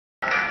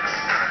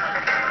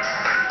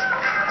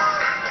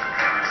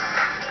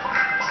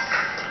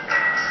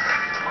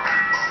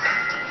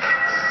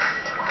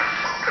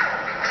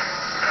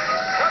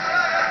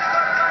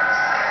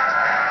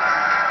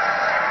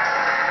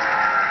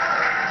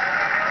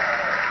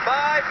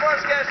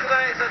first guest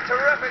today is a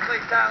terrifically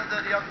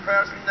talented young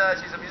person.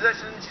 She's a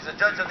musician, she's a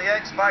judge on the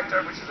X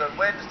Factor, which is on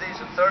Wednesdays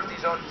and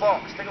Thursdays on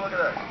Fox. Take a look at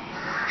that.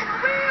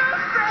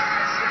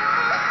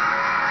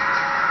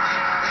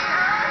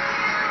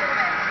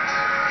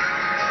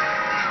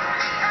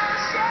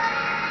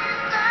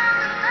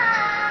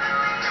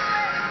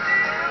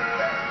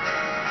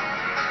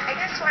 I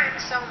guess why I'm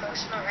so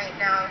emotional right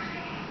now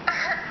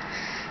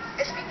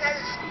is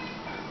because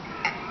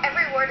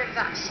every word of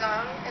that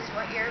song is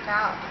what you're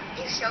about.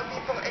 You show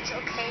people it's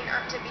okay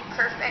not to be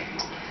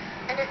perfect,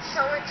 and it's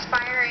so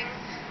inspiring,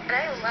 and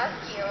I love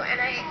you, and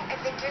I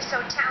think you're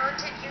so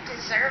talented. You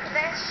deserve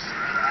this,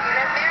 and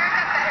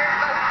America better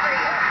vote for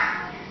you.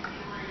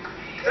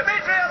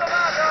 Demi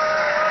Lovato!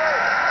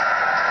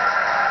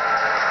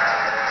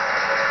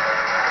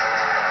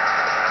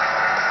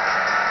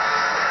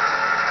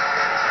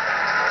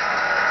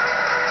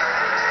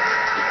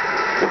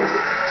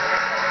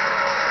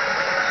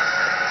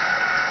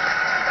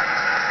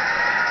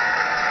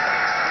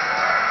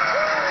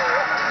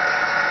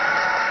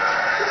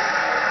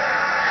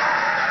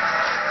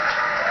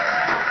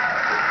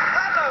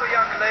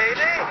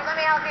 Let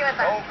me help you with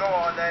that. Oh, go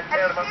on then.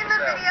 Have you seen the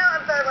video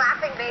of the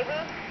laughing baby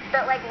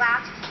that like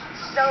laughs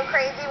so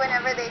crazy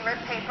whenever they rip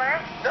paper?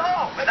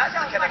 No, but that's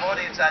so the kind of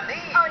audience I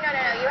need. Oh, no.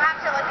 You have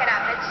to look it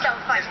up. It's so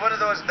funny. It's one of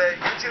those the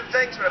YouTube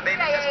things where a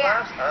baby just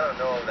laughs. I don't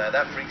know,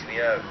 that freaks me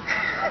out.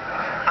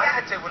 I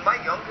had to, when my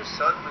youngest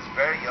son was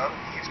very young,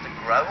 he used to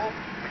growl,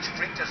 which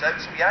freaked us out,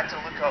 so we had to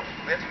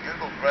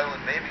Google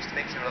growling babies to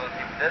make sure other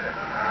people did it.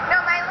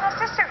 No, my little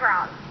sister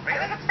growled. Really?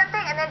 I think it's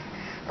something, and then,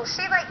 well,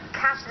 she like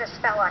casted a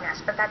spell on us,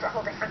 but that's a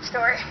whole different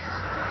story.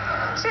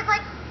 She's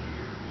like,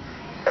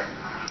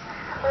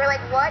 we were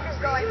like, what is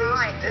going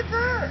on? She did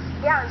that?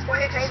 Yeah, it was really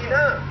What age crazy. is she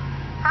now?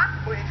 Huh?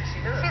 What age is she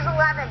now? She's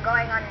 11,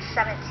 going on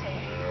 17.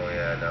 Oh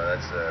yeah, no,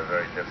 that's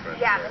very different.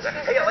 Yeah, but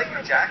she's hey, I like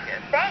your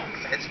jacket. Thanks.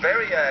 It's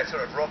very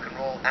sort of rock and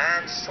roll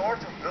and sort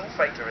of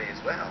bullfightery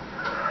as well.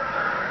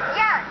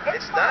 Yeah,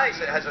 it's cool. Nice.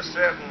 It has a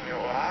certain.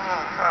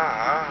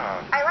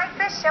 I like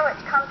this show.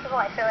 It's comfortable.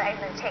 I feel like I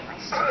can take my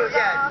shoes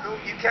off. No,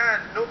 you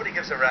can't. Nobody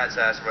gives a rat's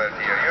ass around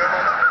here. You're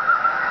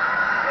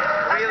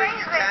really,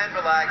 you can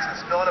relax.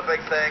 It's not a big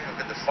thing. We've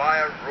got the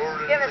fire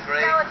roaring in the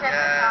grate. What's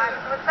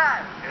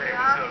up? Hey,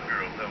 what's up,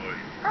 girl? How are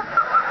you?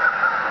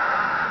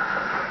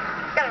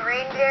 Got a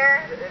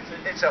reindeer.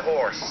 It's a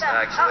horse,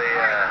 actually.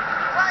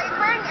 Well, he's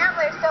wearing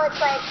antlers, so it's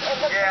like.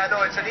 Yeah,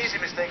 no, it's an easy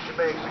mistake to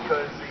make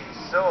because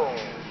he's so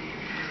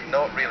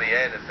not really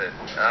anything.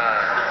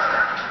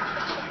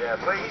 Yeah,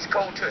 but he's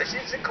cold too. Is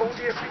it cold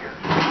here for you?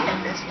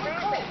 It's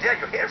cold. Yeah,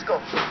 your hair's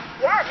gone.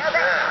 Yeah, no,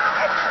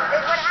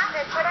 it's what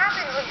happens. What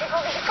happens when people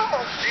get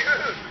cold?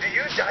 Do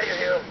you dye your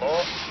hair a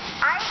lot?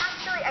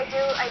 I do.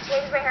 I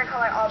change my hair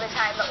color all the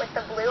time, but with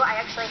the blue, I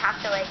actually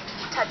have to like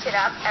touch it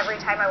up every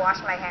time I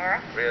wash my hair.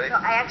 Really? So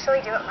I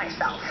actually do it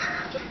myself.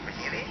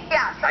 Really?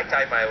 Yeah. I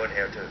dye my own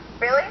hair too.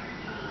 Really?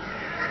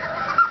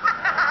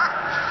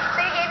 So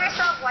you gave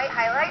yourself white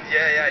highlights?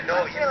 Yeah, I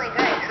know. That's really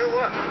good. You know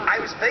what?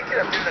 I was thinking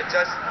of doing it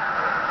just...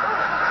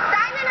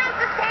 Simon has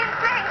the same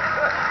thing.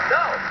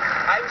 No,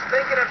 I was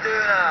thinking of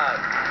doing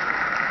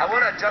I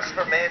want a Just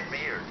for Men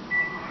beard.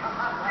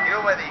 You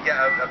know whether you get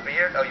a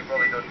beard? Oh, you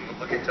probably don't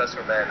look at Just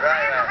for Men.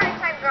 Right, I have a hard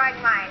time drawing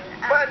mine.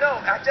 Well, no,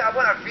 I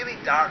want a really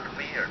dark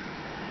beard.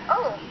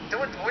 Oh.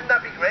 Wouldn't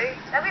that be great?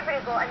 That'd be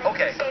pretty cool. And then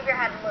you shave your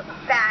head and look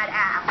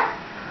badass.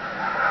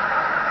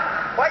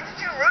 Why did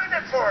you ruin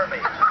it for me?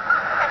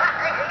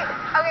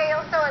 Okay,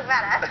 you'll still look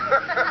badass.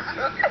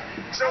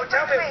 So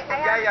tell me,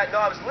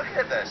 no, I was looking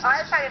at this. Oh,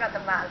 I was talking about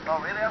the mug.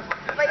 Oh, really? I was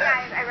looking at But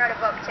that. yeah, I wrote a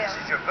book too. This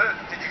is your book.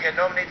 Did you get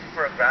nominated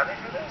for a Grammy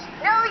for this?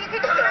 No, you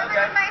can just rub it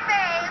in my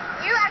face.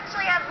 You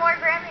actually have more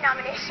Grammy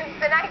nominations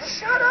than I do.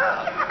 Shut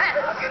up.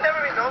 Have you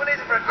never been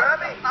nominated for a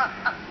Grammy?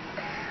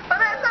 Well,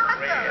 that's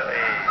awesome.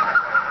 Really?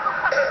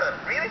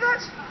 Really,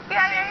 that's?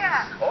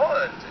 Yeah.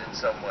 Odd in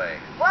some way.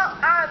 Well,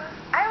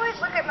 I always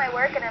look at my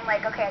work and I'm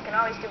like, okay, I can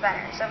always do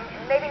better. So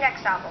maybe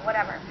next album,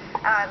 whatever.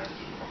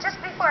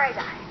 Just before I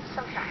die,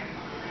 sometime.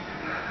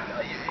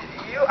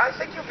 I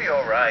think you'll be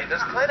all right.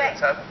 There's plenty of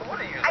time. What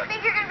are you like? I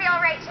think you're going to be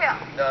all right, too.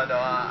 No,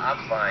 I'm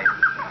fine.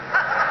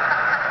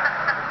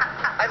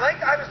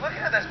 I was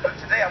looking at this book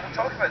today. I will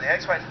talk about the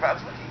X Factor, but I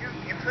was looking,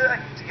 you put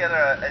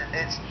together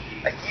it's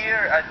a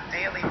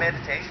daily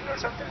meditation or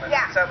something like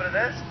that. Is that what it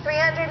is?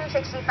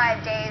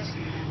 365 days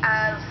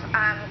of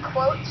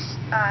quotes,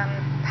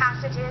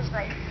 passages,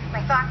 like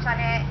my thoughts on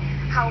it,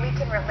 how we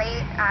can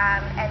relate,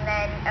 and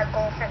then a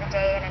goal for the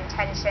day, an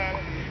intention,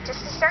 just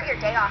to start your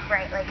day off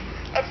right. Like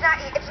it's not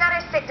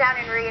a sit down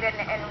and read in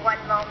one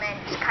moment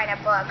kind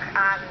of book.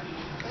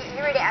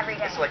 You read it every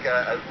day. It's like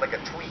a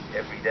tweet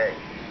every day.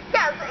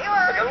 Yeah,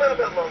 well, like a little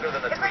bit longer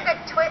than a tweet. It's like a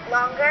twit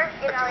longer,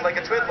 you know.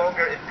 Like a twit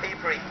longer in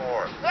papery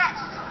form. Yes,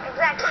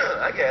 exactly.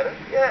 I get it.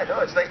 Yeah,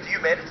 no, it's like, do you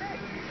meditate?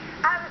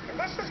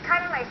 This is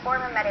kind of my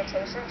form of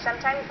meditation.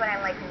 Sometimes when I'm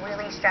like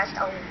really stressed,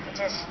 I'll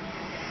just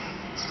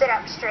sit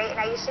up straight, and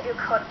I used to do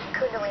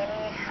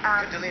Kundalini.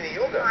 Kundalini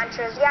yoga?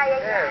 Mantras. Yeah.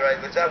 Yeah,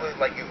 right. Was that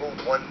like you hold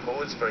one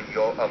pose for a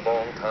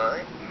long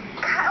time?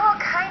 Well,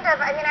 kind of. of,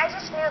 I mean, I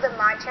just knew the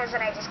mantras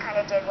and I just kind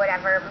of did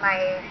whatever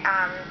my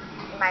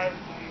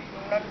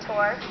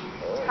mentor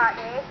taught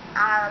me.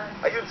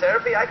 Are you in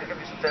therapy? I could give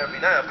you some therapy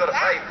now. I've got a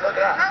pipe. Look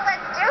at that. Oh,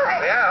 let's do it.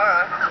 Yeah, all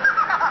right.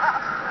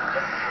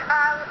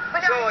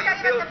 But no, So I'll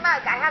tell you about the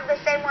mug. I have the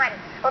same one.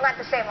 Well, not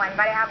the same one,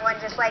 but I have one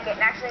just like it.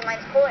 And actually,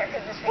 mine's cooler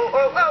because this thing.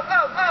 Oh.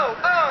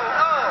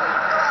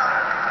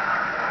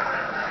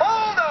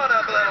 Hold on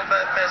a little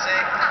bit, Missy.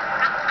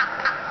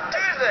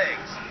 Two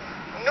things.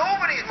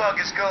 Nobody's mug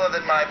is cooler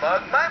than my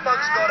mug. My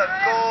mug's got a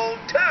gold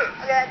tooth.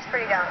 Yeah, that's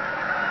pretty dumb.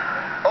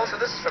 Also,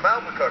 this is from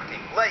Albuquerque,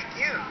 like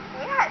you.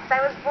 Yes, I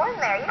was born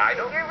there. You I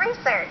did know. your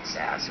research.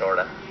 Yeah,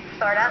 sorta.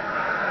 Sort of.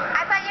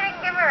 I thought you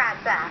didn't give a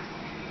rat's ass.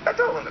 I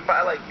don't, but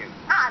I like you.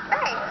 Ah,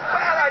 thanks.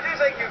 Well, I do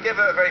think you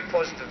give a very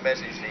positive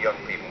message to young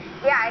people.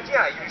 Yeah, I do.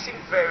 Yeah, you seem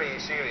very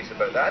serious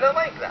about that, and I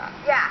like that.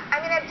 Yeah,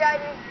 I mean, I've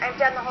done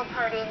the whole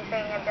partying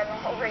thing. I've done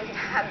the whole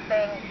rehab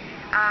thing.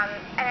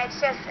 And it's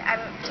just,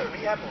 So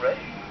rehab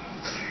already?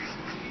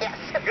 Yes.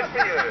 Good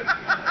for you.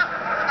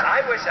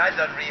 I wish I'd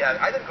done rehab.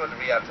 I didn't go to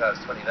rehab until I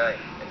was 29,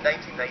 in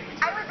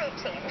 1992. I was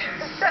 18,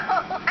 so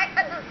I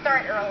had to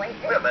start early.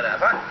 Wait a minute,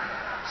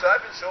 so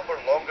I've been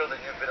sober longer than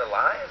you've been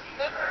alive?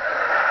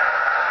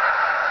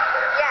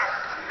 Yes,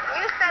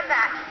 you said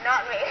that,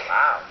 not me.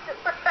 Wow.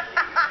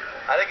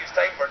 I think it's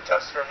time for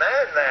Just for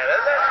Men then,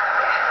 isn't it?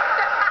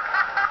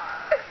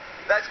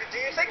 That's good. Do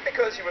you think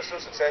because you were so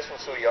successful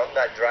so young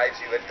that drives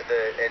you into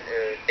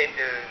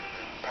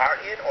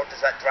partying, or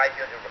does that drive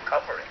you into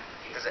recovery?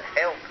 Does it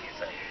help, you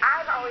think?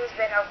 I've always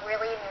been a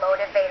really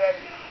motivated,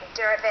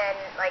 driven,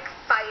 like,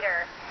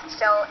 fighter.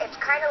 So it's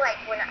kind of like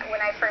when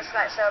I first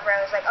got sober,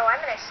 I was like, oh, I'm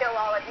going to show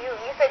all of you.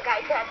 You think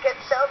I can't get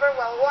sober?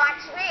 Well,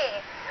 watch me.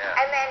 Yeah.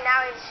 And then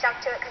now I've stuck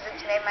to it because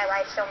it's made my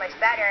life so much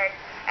better.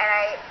 And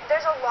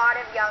there's a lot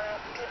of young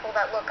people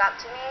that look up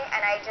to me, and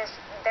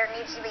there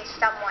needs to be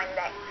someone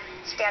that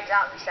stands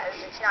out and says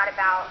it's not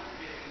about,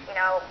 you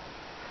know,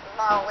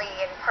 Molly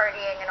and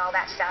partying and all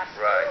that stuff.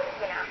 Right.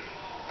 You know.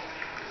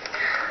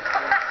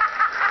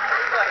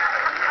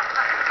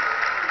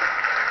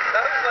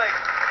 That was like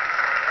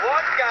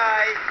one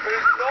guy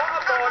who's not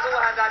a model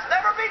and has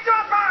never been to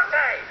a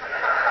party.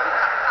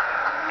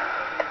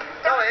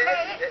 Don't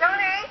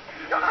hate.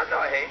 No, I'm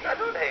not hating. I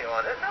don't hate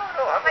on it. No,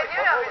 I'm But like,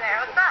 you're over there.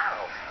 What's up?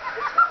 No,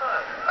 it's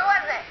fine. Who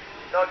was it?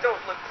 No,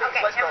 don't look. Please,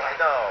 Okay, let's never not. mind.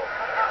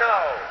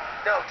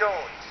 No,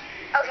 don't.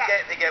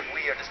 Okay. They get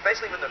weird,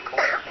 especially when they're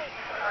cold.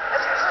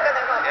 Especially when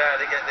they're home. Yeah,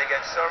 they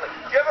get surly.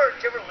 Do you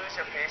ever lose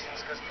your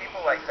patience? Because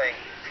people, I think,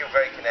 feel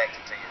very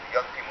connected to you.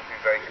 Young people feel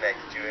very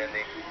connected to you, and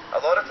they a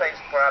lot of times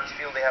perhaps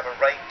feel they have a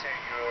right to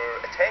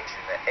your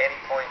attention at any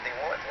point they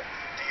want it.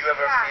 Do you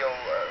ever feel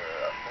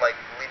like,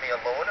 leave me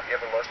alone? Have you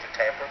ever lost your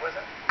temper with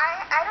it?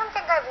 I don't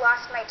think I've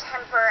lost my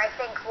temper. I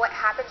think what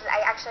happens is I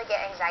actually get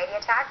anxiety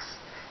attacks.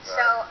 Right.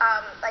 So,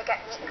 like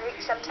at meet and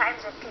greets, sometimes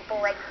if people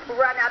like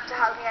run up to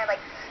hug me, I like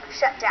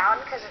shut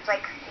down because it's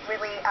like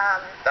really.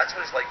 That's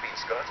what it's like being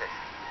Scottish.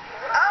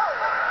 Oh,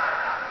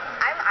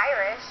 I'm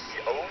Irish.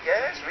 Oh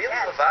yes, really?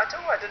 Yes. Lovato?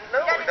 I didn't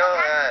know. No,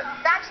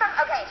 that's from.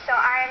 Okay, so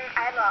I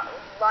have a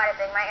lot of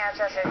things. My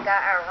ancestors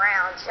got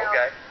around. So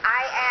Okay.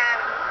 I am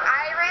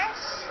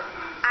Irish.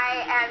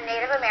 I am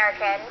Native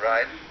American.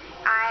 Right.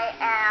 I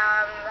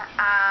am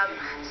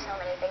so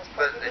many things.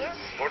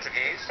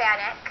 Portuguese.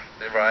 Hispanic.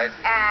 Right.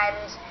 And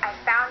I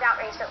found out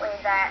recently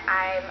that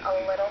I'm a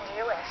little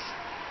Jewish.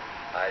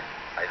 I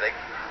think.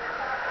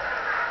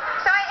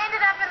 So I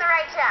ended up in the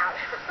right town.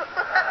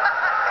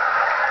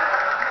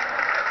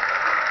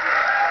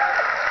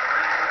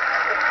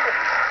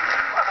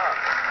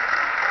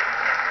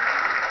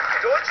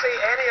 Don't say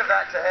any of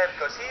that to him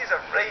because he's a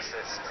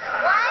racist.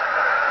 What?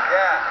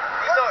 Yeah.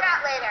 He's What's not.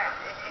 that later?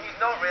 He's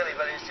not really,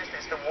 but it's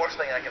the worst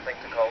thing I can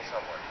think to call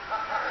someone.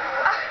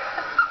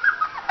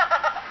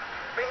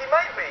 But he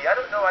might be. I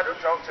don't know. I don't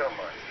talk to him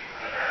much.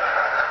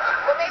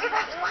 Well, maybe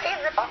that's why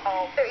he's a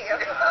to you.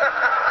 You're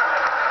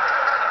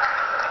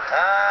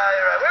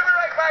right. We'll be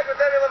right back with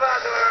Demi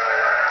Lovato.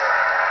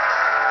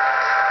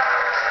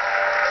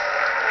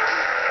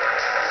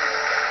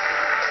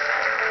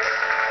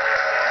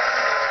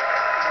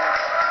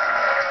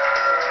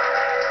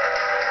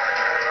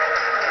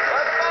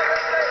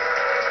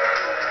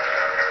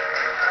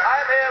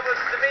 I'm here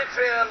with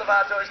Demetria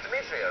Lovato. It's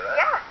Demetria, right?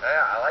 Yeah.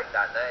 Yeah, I like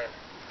that name.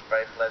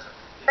 Very pleasant.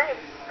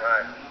 Thanks.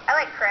 Right. I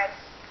like Craig.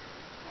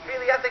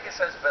 Really, I think it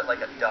sounds a bit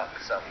like a duck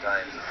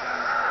sometimes.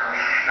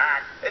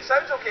 It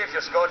sounds okay if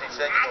you're Scottish,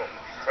 then you go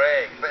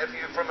Craig. But if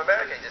you're from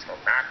America, you just go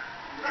nah.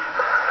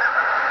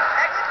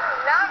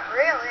 Actually, not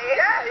really.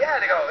 Yeah,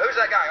 they go, who's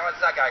that guy? Oh,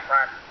 it's that guy,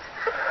 Craig.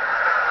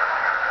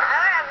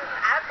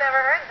 I've never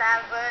heard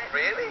that, but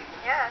Really?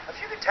 yeah. Have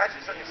you got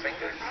tattoos on your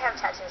fingers? I have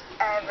tattoos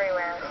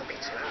everywhere. Oh, me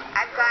too.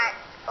 I've got.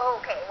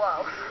 Okay,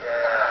 whoa.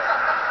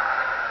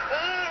 Yeah.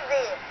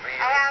 Easy. Really?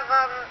 I have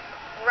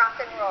rock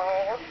and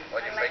roll.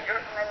 On your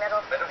finger? My middle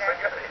Middle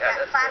finger. finger? Yeah,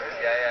 that's classy.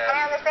 good. Yeah. And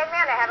on the same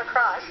hand, I have a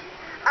cross.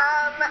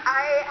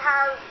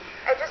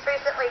 I just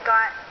recently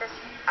got this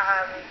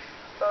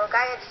little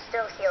guy. It's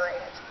still healing.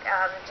 It's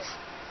just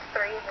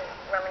 3 and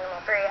roaming a little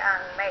very,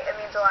 it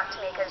means a lot to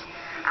me because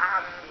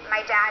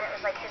my dad, it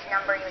was like his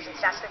number. He was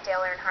obsessed with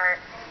Dale Earnhardt,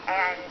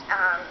 and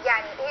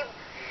yeah, and he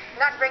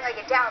not to bring like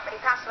it down, but he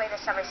passed away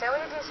this summer. So I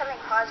wanted to do something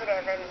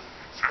positive. And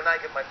when I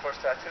get my first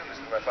tattoo, was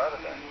when my father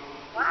died.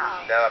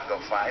 wow. Now I've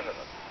got 5 of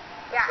them.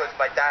 Yeah. Because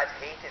my dad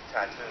hated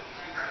tattoos.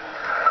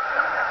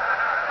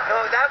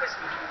 No, that was.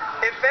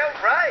 It felt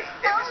right.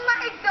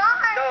 My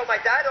God. No, my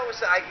dad always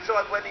said. I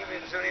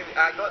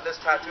got this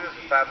tattoo of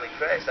the family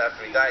crest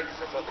after he died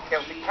because I thought the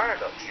Celtic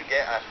paradox. You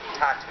get a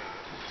tattoo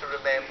to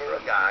remember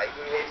a guy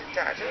who hated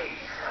tattoos.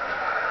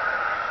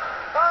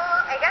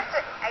 Well, I guess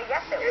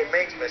it It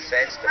makes no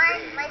sense to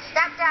me. My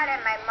stepdad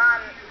and my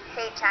mom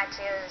hate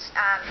tattoos.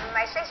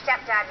 I say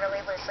stepdad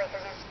really loosely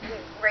because he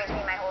raised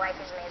me my whole life.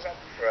 He's amazing.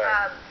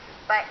 Right.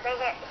 But they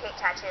hate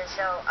tattoos,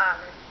 so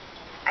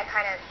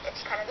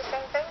it's kind of the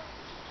same thing.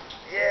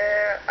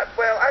 Yeah,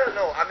 well, I don't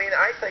know. I mean,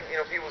 I think,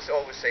 people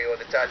always say, oh,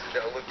 the tattoo,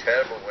 that'll look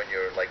terrible when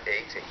you're like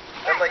 80.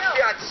 I'm like, no.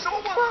 yeah, so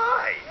will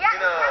I. Yeah,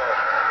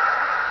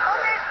 Oh,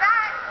 there's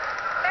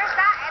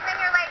that. And then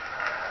you're like,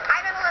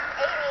 I'm going to look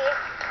 80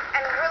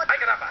 and really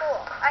cool.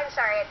 I'm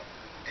sorry.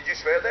 Did you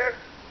swear there?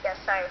 Yes,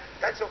 sorry.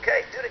 That's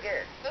okay. Do it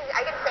again.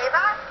 I can say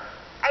that?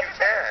 You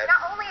can.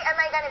 Not only am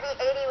I going to be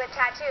 80 with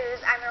tattoos,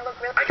 I'm going to look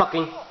really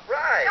Fucking. cool.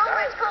 Right. No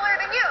one's cooler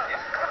than you.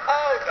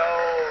 Oh, no.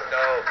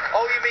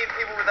 Oh, you mean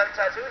people without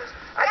tattoos?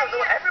 I don't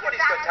know. Everybody's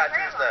got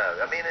tattoos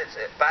now. I mean, it's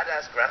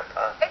Badass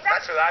Grandpa.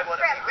 That's who I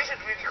want to be. We should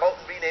really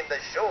rename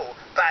this show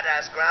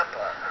Badass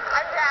Grandpa.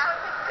 I'm down.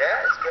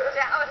 Yeah, it's good. I'm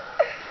down.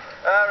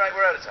 All right,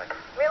 we're out of time.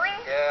 Really?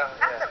 Yeah.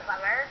 That's a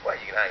bummer. Well,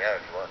 you can hang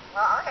out if you want.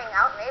 Well, I'll hang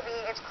out. Maybe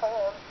it's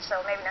cold,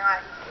 so maybe not.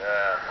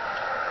 Yeah.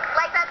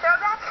 Like that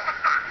throwback?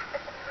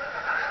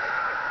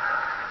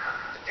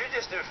 Did you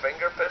just do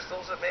finger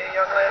pistols at me,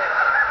 young lady?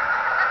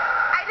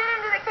 I did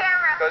into the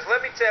camera. Because let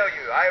me tell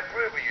you, I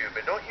approve of you,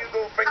 but don't you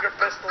go finger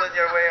pistoling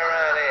your way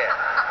around here.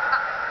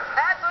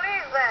 That's what he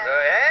said.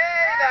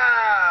 Hey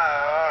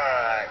now! All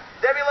right.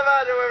 Demi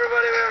Lovato, everybody.